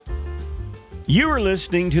You are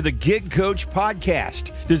listening to the Gig Coach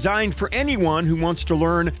Podcast, designed for anyone who wants to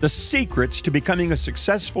learn the secrets to becoming a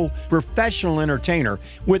successful professional entertainer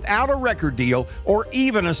without a record deal or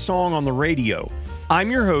even a song on the radio. I'm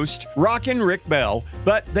your host, Rockin' Rick Bell,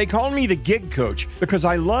 but they call me the Gig Coach because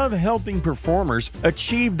I love helping performers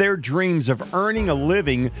achieve their dreams of earning a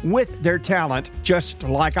living with their talent, just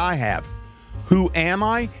like I have. Who am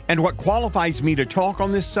I and what qualifies me to talk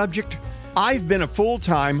on this subject? I've been a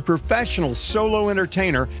full-time professional solo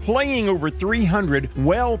entertainer playing over 300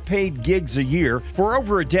 well-paid gigs a year for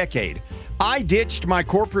over a decade. I ditched my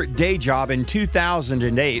corporate day job in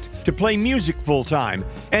 2008 to play music full-time,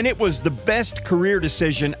 and it was the best career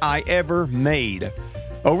decision I ever made.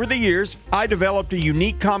 Over the years, I developed a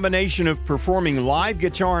unique combination of performing live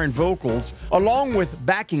guitar and vocals along with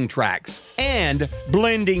backing tracks and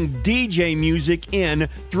blending DJ music in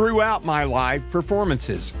throughout my live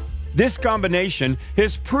performances. This combination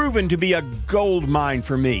has proven to be a gold mine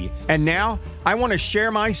for me, and now I want to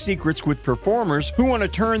share my secrets with performers who want to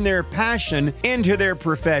turn their passion into their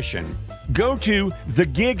profession. Go to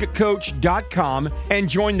thegigcoach.com and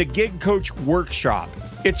join the Gig Coach Workshop.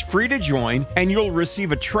 It's free to join, and you'll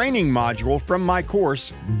receive a training module from my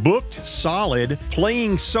course, Booked Solid,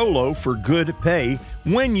 Playing Solo for Good Pay,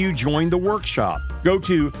 when you join the workshop. Go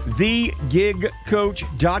to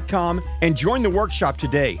thegigcoach.com and join the workshop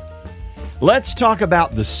today. Let's talk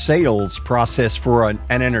about the sales process for an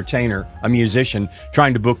entertainer, a musician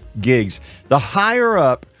trying to book gigs. The higher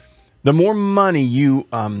up, the more money you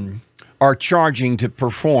are charging to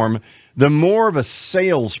perform, the more of a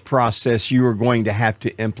sales process you are going to have to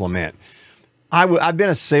implement. I've been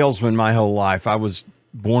a salesman my whole life. I was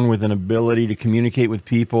born with an ability to communicate with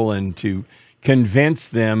people and to convince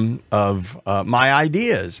them of my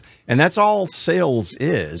ideas. And that's all sales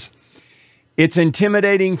is. It's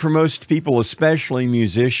intimidating for most people, especially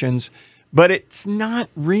musicians, but it's not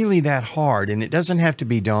really that hard, and it doesn't have to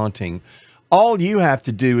be daunting. All you have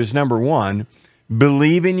to do is, number one,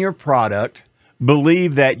 believe in your product,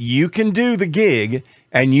 believe that you can do the gig,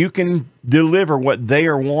 and you can deliver what they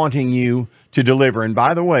are wanting you to deliver. And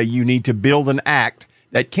by the way, you need to build an act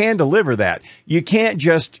that can deliver that. You can't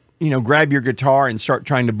just, grab your guitar and start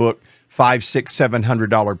trying to book $500, $600,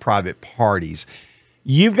 $700 private parties.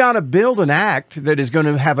 You've got to build an act that is going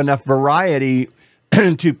to have enough variety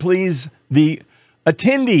to please the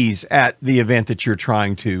attendees at the event that you're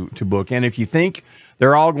trying to book. And if you think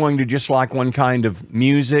they're all going to just like one kind of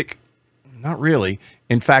music, not really.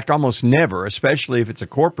 In fact, almost never, especially if it's a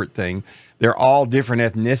corporate thing. They're all different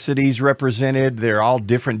ethnicities represented. They're all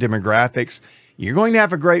different demographics. You're going to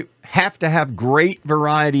have to have great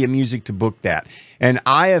variety of music to book that. And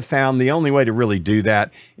I have found the only way to really do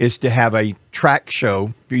that is to have a track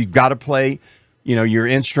show. You've got to play, your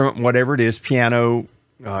instrument, whatever it is, piano,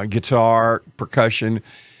 guitar, percussion.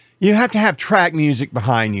 You have to have track music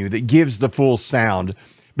behind you that gives the full sound,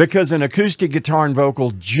 because an acoustic guitar and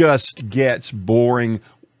vocal just gets boring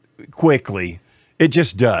quickly. It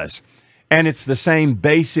just does. And it's the same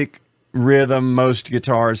basic rhythm most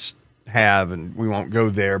guitars have, and we won't go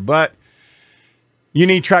there, but you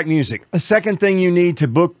need track music. A second thing you need to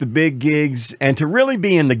book the big gigs and to really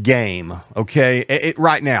be in the game, okay,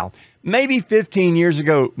 right now. Maybe 15 years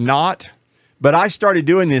ago, not, but I started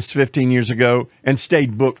doing this 15 years ago and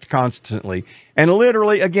stayed booked constantly. And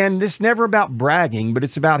literally, again, this is never about bragging, but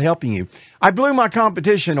it's about helping you. I blew my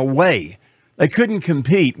competition away. They couldn't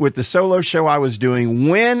compete with the solo show I was doing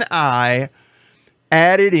when I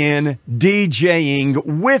added in DJing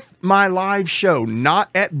with my live show, not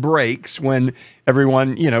at breaks when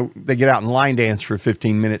everyone, they get out and line dance for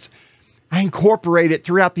 15 minutes. I incorporate it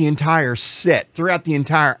throughout the entire set, throughout the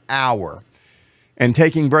entire hour. And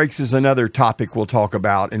taking breaks is another topic we'll talk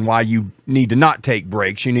about, and why you need to not take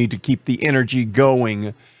breaks. You need to keep the energy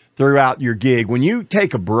going throughout your gig. When you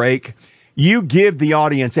take a break, you give the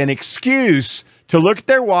audience an excuse to look at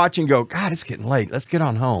their watch and go, God, it's getting late. Let's get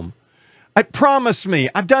on home. Promise me,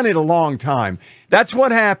 I've done it a long time. That's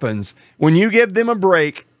what happens when you give them a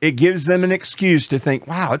break. It gives them an excuse to think,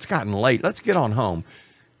 wow, it's gotten late. Let's get on home.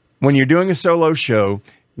 When you're doing a solo show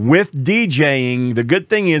with DJing, the good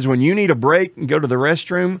thing is when you need a break and go to the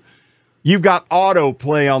restroom, you've got auto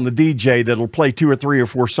play on the DJ that'll play 2 or 3 or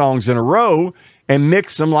 4 songs in a row and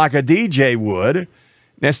mix them like a DJ would.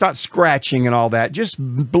 Now, it's not scratching and all that, just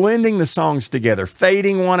blending the songs together,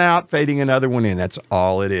 fading one out, fading another one in. That's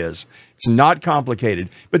all it is. It's not complicated.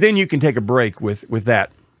 But then you can take a break with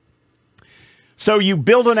that. So you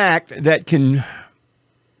build an act that can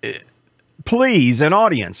please an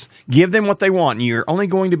audience. Give them what they want. And you're only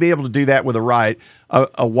going to be able to do that with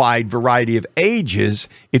a wide variety of ages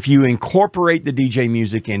if you incorporate the DJ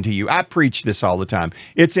music into you. I preach this all the time.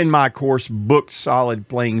 It's in my course, Book Solid,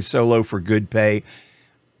 Playing Solo for Good Pay.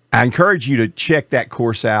 I encourage you to check that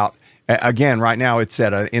course out. Again, right now it's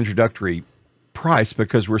at an introductory price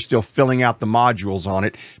because we're still filling out the modules on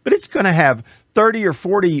it, but it's going to have 30 or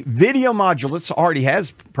 40 video modules. It already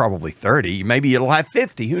has probably 30. Maybe it'll have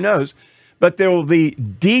 50. Who knows? But there will be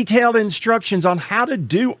detailed instructions on how to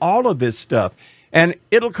do all of this stuff. And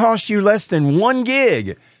it'll cost you less than $1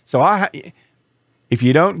 gig. So if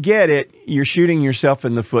you don't get it, you're shooting yourself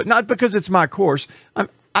in the foot. Not because it's my course,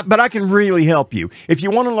 but I can really help you. If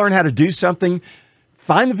you want to learn how to do something,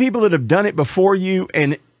 find the people that have done it before you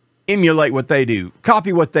and emulate what they do.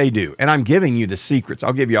 Copy what they do. And I'm giving you the secrets.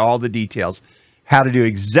 I'll give you all the details, how to do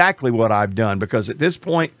exactly what I've done. Because at this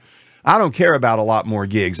point, I don't care about a lot more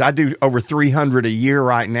gigs. I do over 300 a year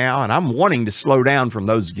right now, and I'm wanting to slow down from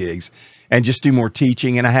those gigs and just do more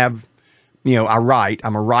teaching. And I have, I write.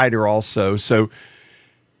 I'm a writer also. So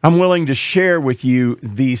I'm willing to share with you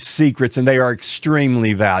these secrets, and they are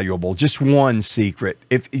extremely valuable. Just one secret.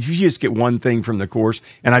 If you just get one thing from the course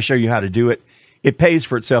and I show you how to do it, it pays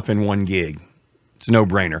for itself in 1 gig. It's a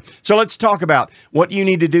no-brainer. So let's talk about what you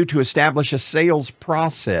need to do to establish a sales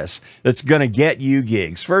process that's going to get you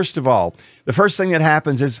gigs. First of all, the first thing that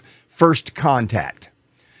happens is first contact.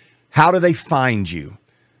 How do they find you?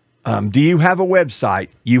 Do you have a website?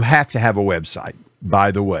 You have to have a website, by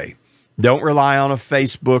the way. Don't rely on a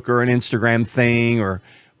Facebook or an Instagram thing or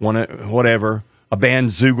whatever, a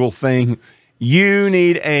Bandzoogle thing. You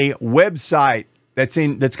need a website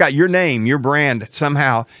that's got your name, your brand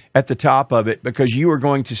somehow at the top of it, because you are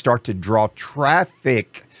going to start to draw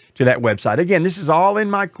traffic to that website. Again, this is all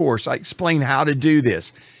in my course. I explain how to do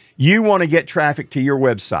this. You want to get traffic to your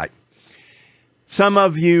website.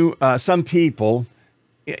 Some people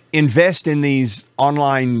invest in these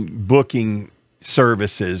online booking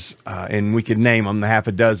services, and we could name them, half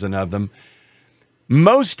a dozen of them.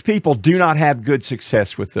 Most people do not have good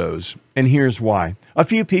success with those, and here's why. A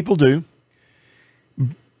few people do.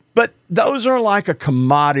 But those are like a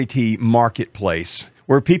commodity marketplace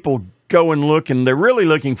where people go and look, and they're really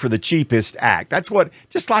looking for the cheapest act. That's what,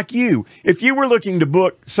 just like you, if you were looking to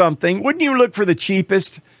book something, wouldn't you look for the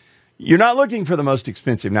cheapest? You're not looking for the most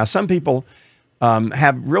expensive. Now, some people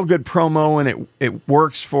have real good promo and it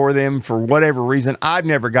works for them for whatever reason. I've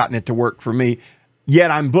never gotten it to work for me,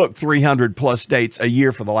 yet I'm booked 300 plus dates a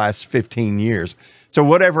year for the last 15 years. So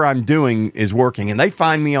whatever I'm doing is working, and they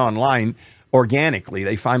find me online organically.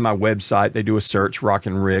 They find my website, they do a search,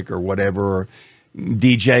 Rockin' Rick or whatever, or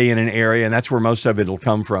DJ in an area, and that's where most of it will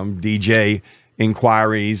come from. DJ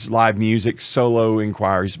inquiries, live music, solo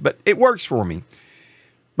inquiries, but it works for me.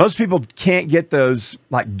 Most people can't get those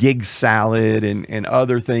like Gig Salad and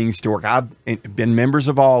other things to work. I've been members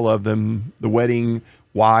of all of them, the Wedding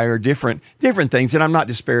Wire, different things, and I'm not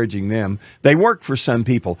disparaging them. They work for some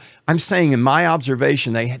people. I'm saying in my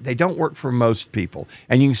observation, they don't work for most people.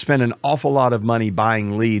 And you can spend an awful lot of money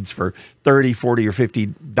buying leads for $30, $40, or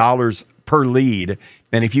 $50 per lead.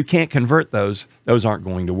 And if you can't convert those aren't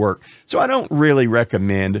going to work. So I don't really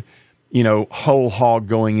recommend, whole hog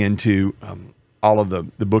going into all of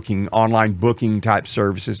the booking, online booking type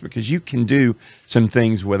services, because you can do some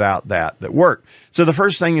things without that work. So the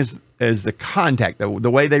first thing is the contact, the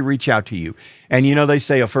way they reach out to you. And they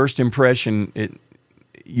say a first impression,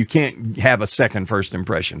 you can't have a second first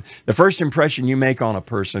impression. The first impression you make on a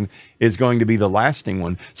person is going to be the lasting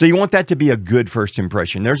one. So you want that to be a good first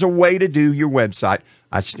impression. There's a way to do your website.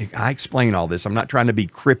 I explain all this. I'm not trying to be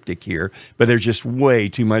cryptic here, but there's just way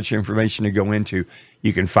too much information to go into.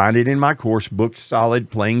 You can find it in my course, Book Solid,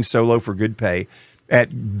 Playing Solo for Good Pay, at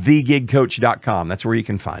thegigcoach.com. That's where you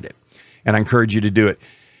can find it. And I encourage you to do it.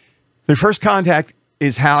 The first contact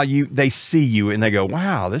is how they see you and they go,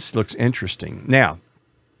 wow, this looks interesting. Now,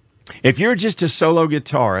 if you're just a solo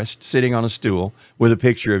guitarist sitting on a stool with a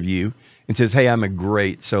picture of you and says, hey, I'm a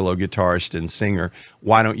great solo guitarist and singer,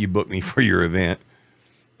 why don't you book me for your event?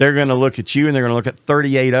 They're going to look at you and they're going to look at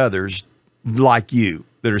 38 others like you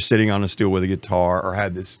that are sitting on a stool with a guitar or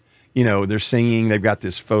have this, they're singing, they've got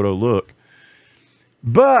this photo look.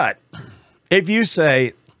 But if you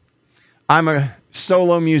say, I'm a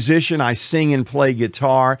solo musician, I sing and play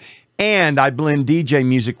guitar, and I blend DJ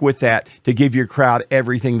music with that to give your crowd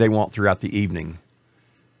everything they want throughout the evening.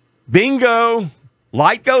 Bingo!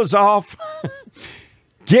 Light goes off.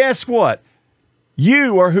 Guess what?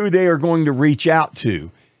 You are who they are going to reach out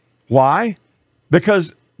to. Why?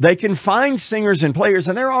 Because They can find singers and players,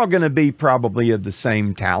 and they're all going to be probably of the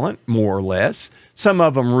same talent, more or less. Some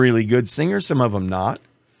of them really good singers, some of them not.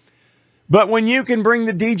 But when you can bring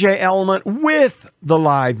the DJ element with the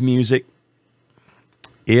live music,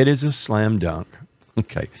 it is a slam dunk.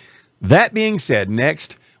 Okay. That being said,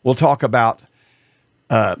 next we'll talk about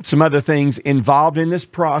some other things involved in this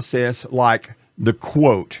process, like the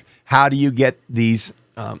quote. How do you get these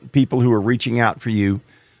people who are reaching out for you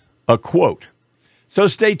a quote? So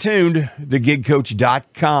stay tuned,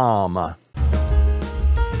 thegigcoach.com.